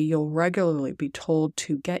Scientology, you'll regularly be told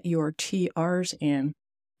to get your TRs in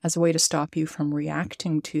as a way to stop you from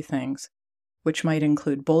reacting to things, which might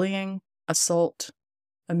include bullying, assault,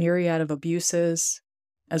 a myriad of abuses,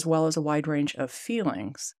 as well as a wide range of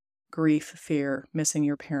feelings, grief, fear, missing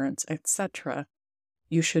your parents, etc.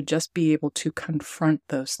 You should just be able to confront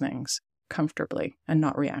those things comfortably and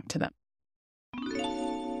not react to them.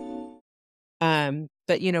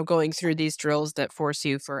 But, going through these drills that force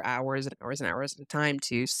you for hours and hours and hours at a time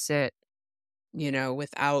to sit,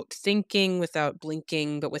 without thinking, without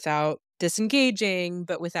blinking, but without disengaging,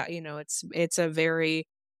 but without, it's a very,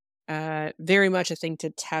 very much a thing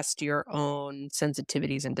to test your own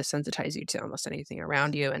sensitivities and desensitize you to almost anything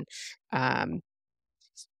around you. And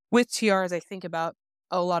with TRs, I think about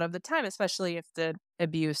a lot of the time, especially if the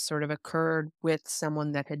abuse sort of occurred with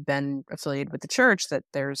someone that had been affiliated with the church, that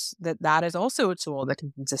that is also a tool that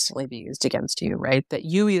can consistently be used against you, right? That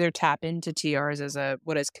you either tap into TRs as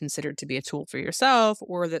what is considered to be a tool for yourself,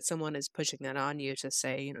 or that someone is pushing that on you to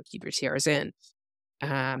say, keep your TRs in.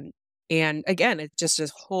 And again, it's just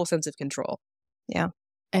a whole sense of control. Yeah.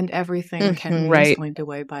 And everything can be Right. explained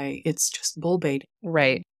away by it's just bull baiting.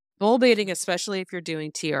 Right. Bull baiting, especially if you're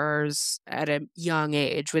doing TRs at a young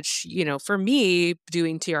age, which, for me,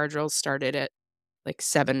 doing TR drills started at like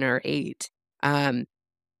 7 or 8. And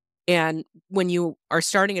when you are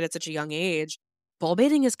starting it at such a young age, bull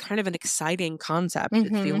baiting is kind of an exciting concept.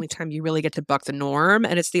 It's the only time you really get to buck the norm,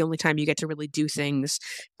 and it's the only time you get to really do things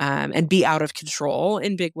and be out of control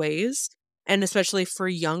in big ways. And especially for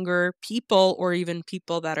younger people, or even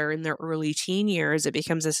people that are in their early teen years, it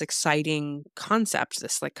becomes this exciting concept,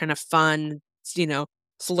 this like kind of fun,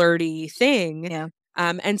 flirty thing. Yeah.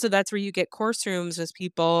 And so that's where you get course rooms with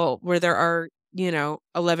people where there are,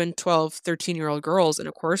 11, 12, 13-year-old girls in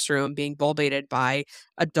a course room being bull baited by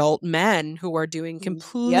adult men who are doing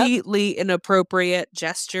completely inappropriate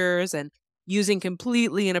gestures and using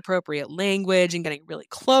completely inappropriate language and getting really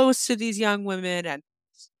close to these young women and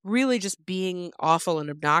really just being awful and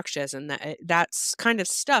obnoxious. And that's kind of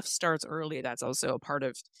stuff starts early. That's also a part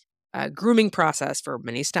of grooming process for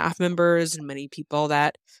many staff members and many people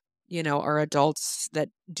that, are adults that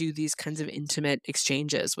do these kinds of intimate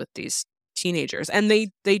exchanges with these teenagers. And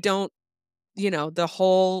they don't, the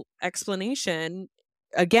whole explanation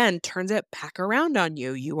again turns it back around on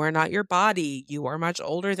you. You are not your body. You are much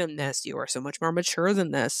older than this. You are so much more mature than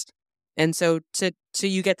this. And so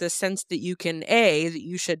you get the sense that you can, A, that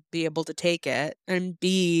you should be able to take it, and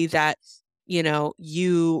B, that,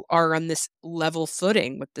 you are on this level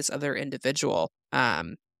footing with this other individual.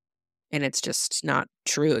 And it's just not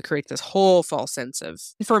true. It creates this whole false sense of,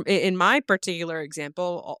 in my particular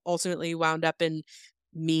example, ultimately wound up in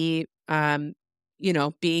me,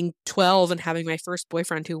 being 12 and having my first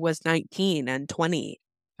boyfriend who was 19 and 20.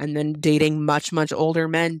 And then dating much, much older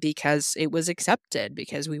men because it was accepted,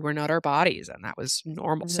 because we were not our bodies and that was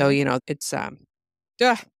normal. So, it's,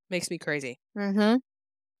 makes me crazy.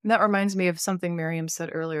 That reminds me of something Miriam said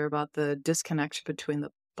earlier about the disconnection between the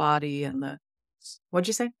body and the, what'd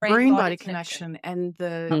you say? Brain-body connection. And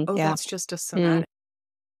that's just a somatic.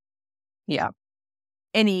 Yeah.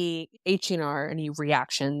 Any H&R, any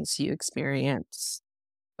reactions you experience,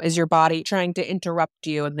 is your body trying to interrupt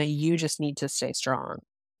you and then you just need to stay strong?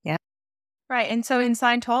 Yeah. Right. And so in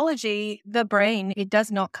Scientology, the brain, it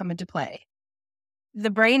does not come into play. The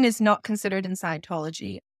brain is not considered in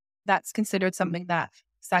Scientology. That's considered something that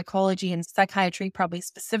psychology and psychiatry probably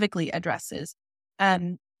specifically addresses.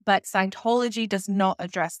 But Scientology does not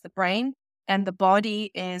address the brain. And the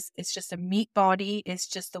body it's just a meat body. It's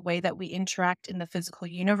just the way that we interact in the physical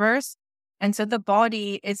universe. And so the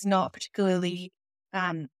body is not particularly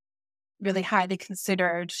really highly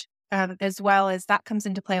considered, as well as that comes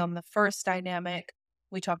into play on the first dynamic.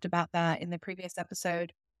 We talked about that in the previous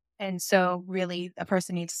episode. And so really a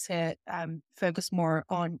person needs to focus more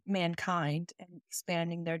on mankind and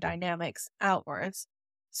expanding their dynamics outwards.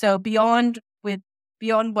 So beyond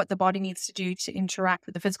what the body needs to do to interact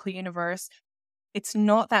with the physical universe, it's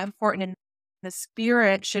not that important. And the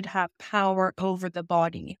spirit should have power over the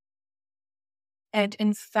body. And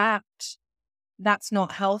in fact, that's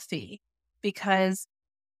not healthy, because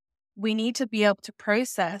we need to be able to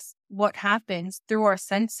process what happens through our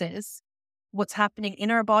senses, what's happening in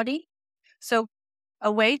our body. So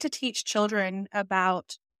a way to teach children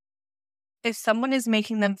about if someone is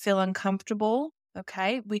making them feel uncomfortable,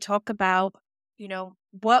 okay, we talk about,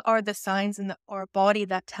 what are the signs in our body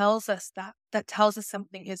that tells us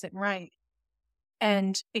something isn't right.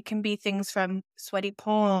 And it can be things from sweaty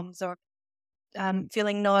palms or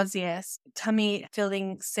feeling nauseous, tummy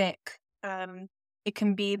feeling sick. It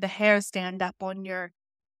can be the hair stand up on your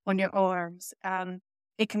arms.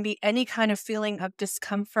 It can be any kind of feeling of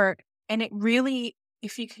discomfort. And it really,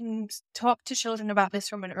 if you can talk to children about this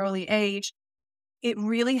from an early age, it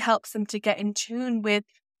really helps them to get in tune with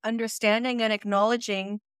understanding and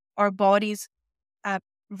acknowledging our body's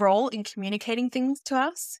role in communicating things to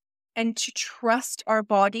us, and to trust our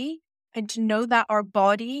body and to know that our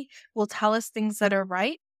body will tell us things that are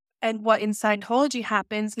right. And what in Scientology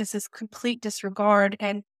happens is this complete disregard.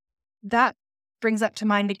 And that brings up to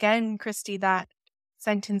mind again, Christy, that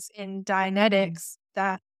sentence in Dianetics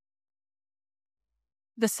that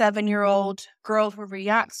the 7-year-old girl who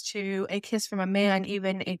reacts to a kiss from a man,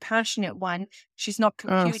 even a passionate one, she's not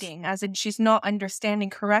computing, as in she's not understanding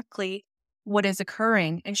correctly what is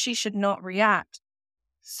occurring, and she should not react.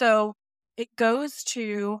 So it goes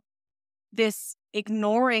to this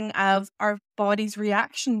ignoring of our body's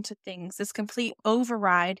reaction to things, this complete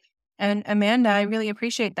override. And Amanda, I really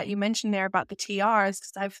appreciate that you mentioned there about the TRs,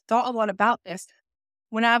 because I've thought a lot about this.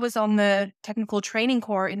 When I was on the technical training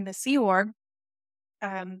corps in the Sea Org,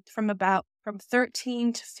 from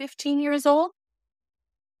 13 to 15 years old,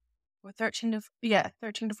 or 13 to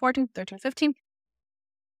 14, 13 to 15,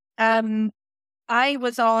 I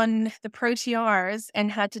was on the Pro TRs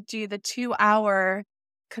and had to do the 2-hour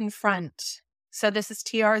confront. So this is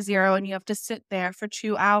TR0, and you have to sit there for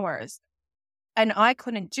 2 hours. And I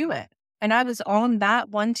couldn't do it. And I was on that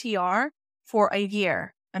one TR for a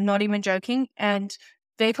year. I'm not even joking. And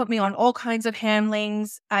they put me on all kinds of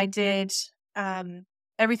handlings. I did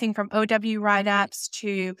everything from OW write-ups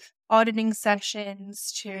to auditing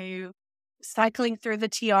sessions to cycling through the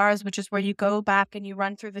TRs, which is where you go back and you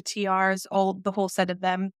run through the TRs, the whole set of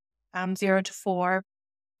them, 0 to 4,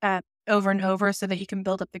 over and over, so that you can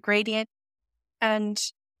build up the gradient. And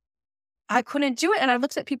I couldn't do it. And I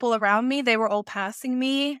looked at people around me, they were all passing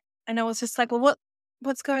me. And I was just like, well,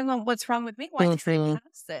 what's going on? What's wrong with me? Why can't I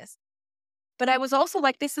pass this? But I was also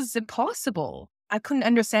like, this is impossible. I couldn't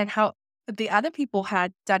understand how the other people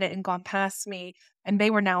had done it and gone past me. And they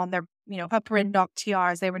were now on their, upper end doc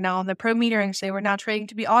TRs. They were now on the pro metering. They were now training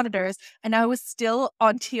to be auditors. And I was still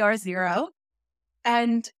on TR0.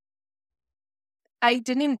 And I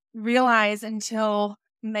didn't realize until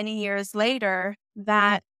many years later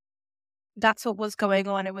that that's what was going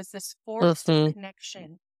on. It was this forced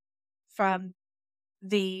connection from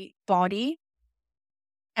the body.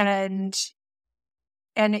 And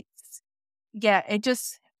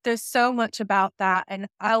there's so much about that. And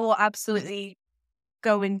I will absolutely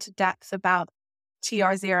go into depth about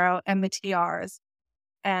TR0 and the TRs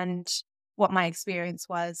and what my experience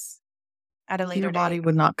was at a later Your body date.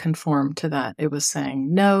 would not conform to that. It was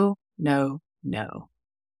saying no, no, no.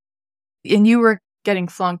 And you were getting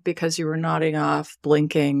flunked because you were nodding off,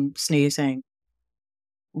 blinking, sneezing,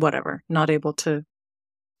 whatever, not able to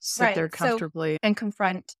sit there comfortably and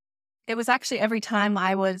confront. It was actually every time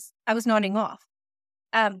I was nodding off.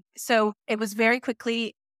 So it was very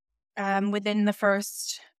quickly, within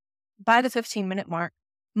by the 15-minute mark,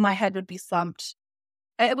 my head would be slumped.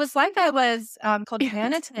 It was like I was called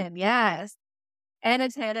Anaton. Yes.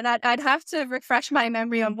 Anaton. And I'd have to refresh my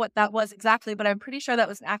memory on what that was exactly, but I'm pretty sure that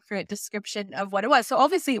was an accurate description of what it was. So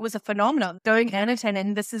obviously it was a phenomenon, going Anaton,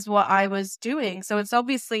 and this is what I was doing. So it's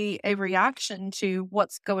obviously a reaction to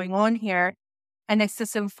what's going on here. And it's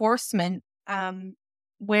this enforcement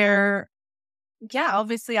where,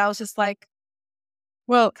 obviously I was just like,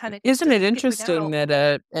 Well, kind of isn't it figured interesting out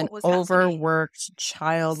that an what was happening. overworked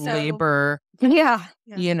child So- labor, Yeah.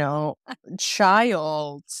 Yeah.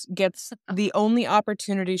 child gets the only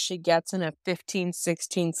opportunity she gets in a 15,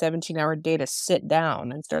 16, 17-hour day to sit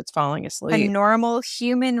down and starts falling A asleep. normal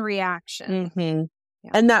human reaction. Mm-hmm.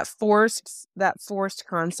 Yeah. And that forced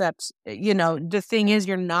concept, the thing is,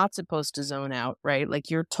 you're not supposed to zone out, right? Like,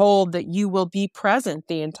 you're told that you will be present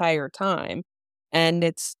the entire time. And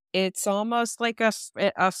it's almost like a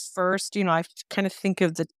first, I kind of think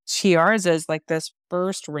of the TRs as like this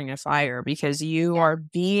first ring of fire, because you are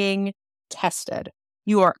being tested.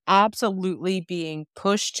 You are absolutely being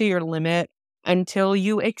pushed to your limit until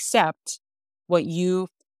you accept what you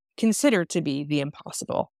consider to be the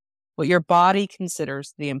impossible, what your body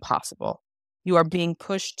considers the impossible. You are being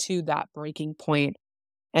pushed to that breaking point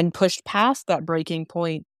and pushed past that breaking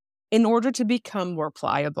point in order to become more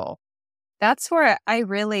pliable. That's where I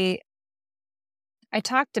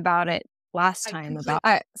talked about it last time so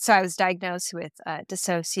I was diagnosed with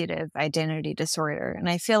dissociative identity disorder. And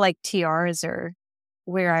I feel like TRs are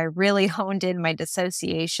where I really honed in my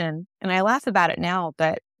dissociation. And I laugh about it now,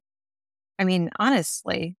 but I mean,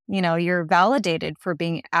 honestly, you're validated for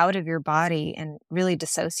being out of your body and really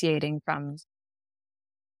dissociating from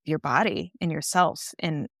your body and yourself.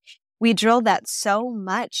 And we drilled that so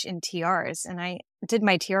much in TRs. And I did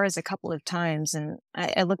my TRs a couple of times, and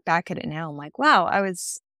I look back at it now. I'm like, wow,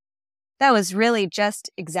 that was really just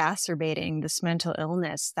exacerbating this mental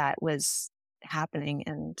illness that was happening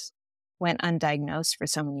and went undiagnosed for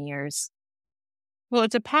so many years. Well,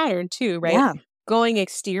 it's a pattern too, right? Yeah. Going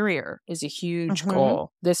exterior is a huge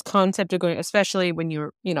goal. This concept of going, especially when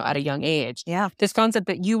you're, at a young age. Yeah. This concept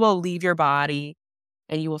that you will leave your body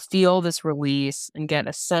and you will feel this release and get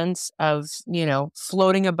a sense of,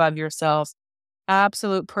 floating above yourself,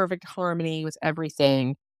 absolute perfect harmony with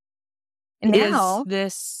everything. And now,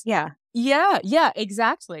 Yeah,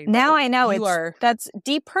 exactly. Now I know that's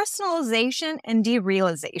depersonalization and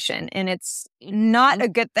derealization, and it's not a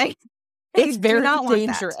good thing. It's very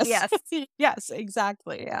dangerous. Yes. Yes,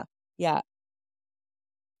 exactly. Yeah.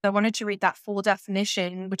 I wanted to read that full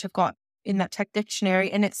definition, which I've got in that tech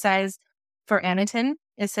dictionary, and it says, for Anaton,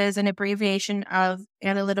 it says an abbreviation of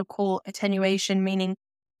analytical attenuation, meaning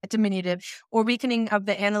a diminutive or weakening of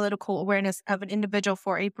the analytical awareness of an individual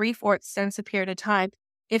for a brief or extensive period of time.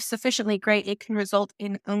 If sufficiently great, it can result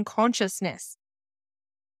in unconsciousness.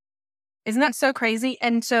 Isn't that so crazy?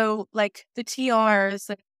 And so, like, the TRs,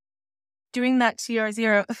 doing that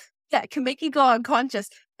TR0, that can make you go unconscious.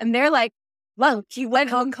 And they're like, well, you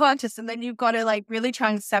went unconscious, and then you've got to really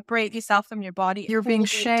try and separate yourself from your body. You're being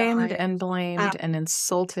shamed and blamed and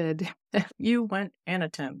insulted. You went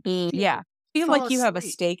Anaton. Yeah. Feel like you have a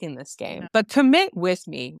stake in this game, but commit with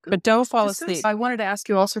me, but don't fall asleep. I wanted to ask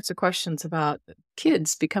you all sorts of questions about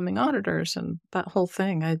kids becoming auditors and that whole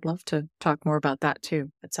thing. I'd love to talk more about that too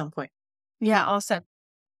at some point. Yeah, awesome.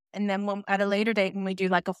 And then at a later date, when we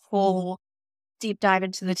do a full deep dive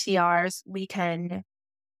into the TRs, we can,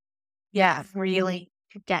 really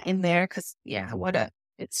get in there, because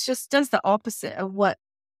it just does the opposite of what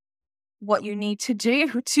you need to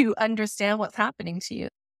do to understand what's happening to you.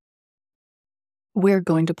 We're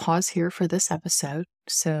going to pause here for this episode.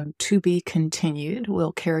 So to be continued,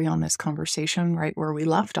 we'll carry on this conversation right where we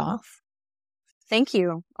left off. Thank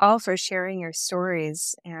you all for sharing your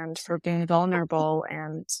stories and for being vulnerable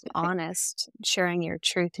and honest, sharing your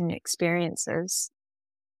truth and experiences.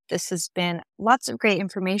 This has been lots of great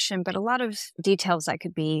information, but a lot of details that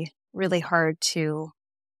could be really hard to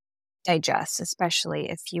digest, especially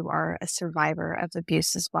if you are a survivor of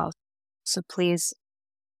abuse as well. So please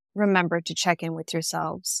remember to check in with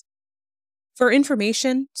yourselves. For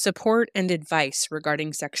information, support, and advice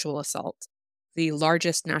regarding sexual assault, the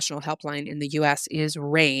largest national helpline in the U.S. is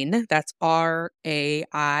RAINN. That's RAINN.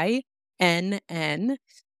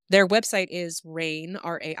 Their website is rainn.org.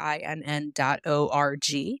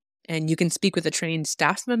 And you can speak with a trained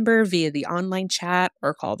staff member via the online chat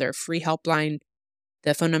or call their free helpline.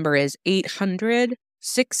 The phone number is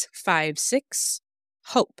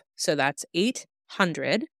 800-656-HOPE. So that's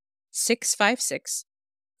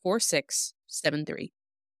 800-656-4673.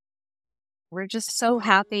 We're just so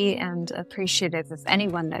happy and appreciative of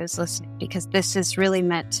anyone that is listening, because this is really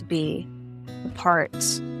meant to be a part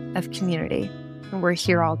of community. And we're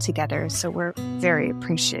here all together. So we're very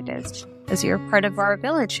appreciative as you're part of our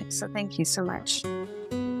village. So thank you so much.